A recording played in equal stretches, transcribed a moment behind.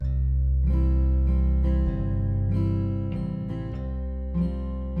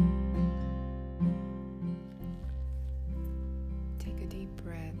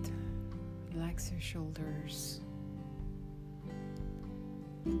shoulders.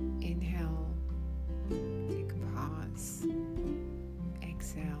 Inhale, take a pause.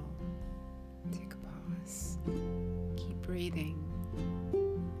 Exhale, take a pause. Keep breathing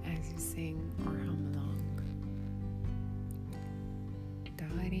as you sing or hum along.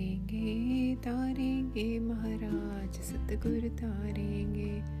 तारेंगे तारेंगे महाराज सतगुरु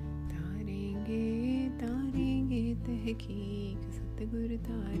तारेंगे, तारेंगे तारेंगे तहकीक सतगुरु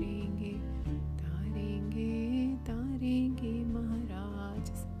तारेंगे, तारेंगे तारेंगे महाराज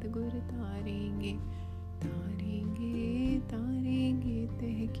सतगुरु तारेंगे, तारेंगे तारेंगे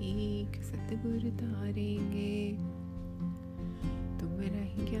तहकीक सतगुरु तारेंगे। तुम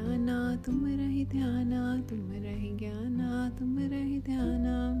रही ज्ञाना तुम रही ध्याना, तुम रही ज्ञाना तुम रही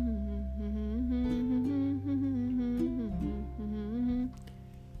ध्याना।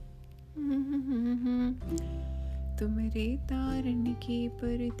 तुमरे तारण की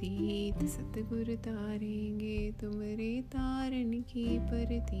प्रतीत सतगुरु तारेंगे, तुमरे तारण की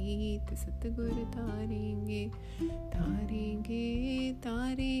प्रतीत सतगुरु तारेंगे, तारेंगे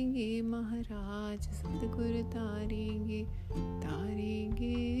तारेंगे महाराज सतगुरु तारेंगे,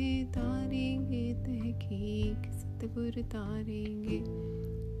 तारेंगे तारेंगे तहकीक सतगुरु तारेंगे,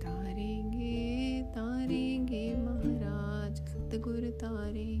 तारेंगे तारेंगे महाराज सतगुरु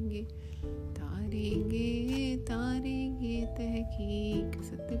तारेंगे, तारेंगे तारेंगे तहकीक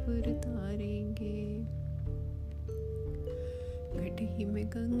सतगुरु तारेंगे। घटी में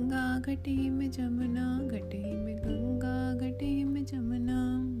गंगा घटी में जमुना, घटी में गंगा घटी में जमुना।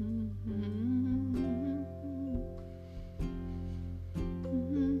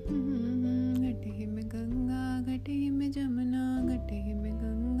 घटी में गंगा घटी में जमुना, घटी में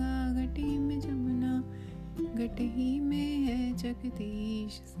गंगा घटी में जमुना। घटी में है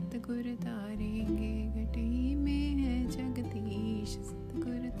जगदीश सतगुरु तारेंगे, घटी में है जगदीश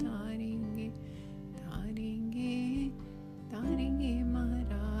सतगुरु तारेंगे, तारेंगे तारेंगे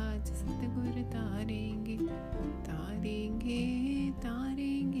महाराज सतगुरु तारेंगे, तारेंगे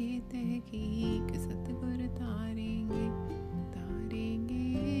तारेंगे तहकीक सतगुरु तारेंगे, तारेंगे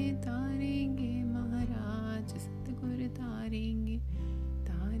तारेंगे महाराज सतगुरु तारेंगे,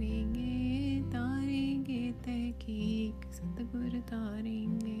 तारेंगे तारेंगे तहकीक सतगुरु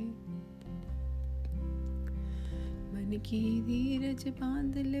तारेंगे। मन की धीरज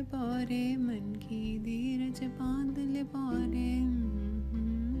बांध ले बारे, मन की धीरज बांध ले बारे।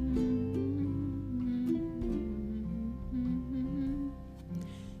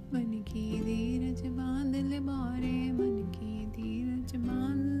 मन की धीरज बांध ले बारे, मन की धीरज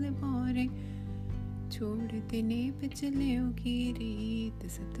बांध ले बारे। छोड़ देने पिछलियों की रीत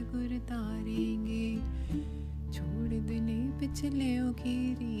सतगुरु तारेंगे, छोड़ देने पिछलियों की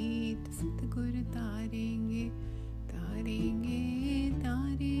रीत सतगुरु तारेंगे, तारेंगे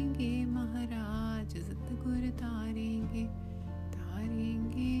तारेंगे महाराज सतगुरु तारेंगे,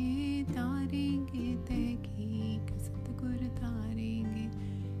 तारेंगे तारेंगे तहकीक सतगुरु तारेंगे,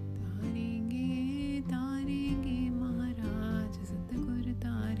 तारेंगे तारेंगे महाराज सतगुरु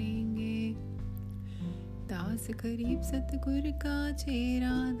तारेंगे। दास गरीब सतगुरु का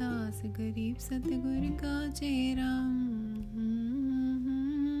चेहरा, दास गरीब सतगुरु का चेहरा।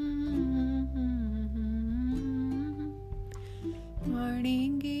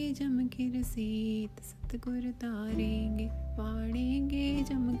 वाड़ेंगे जम की रसीद सतगुरु तारेंगे, वाड़ेंगे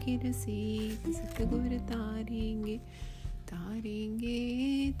जम की रसीद सतगुरु तारेंगे, तारेंगे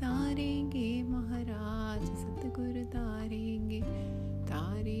तारेंगे महाराज सतगुरु तारेंगे,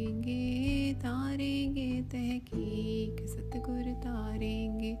 तारेंगे तारेंगे तहकीक सतगुरु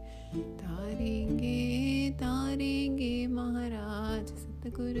तारेंगे, तारेंगे तारेंगे महाराज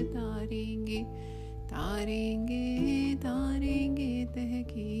सतगुरु तारेंगे, तारेंगे तारेंगे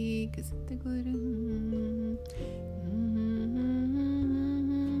तहकीक सतगुरु।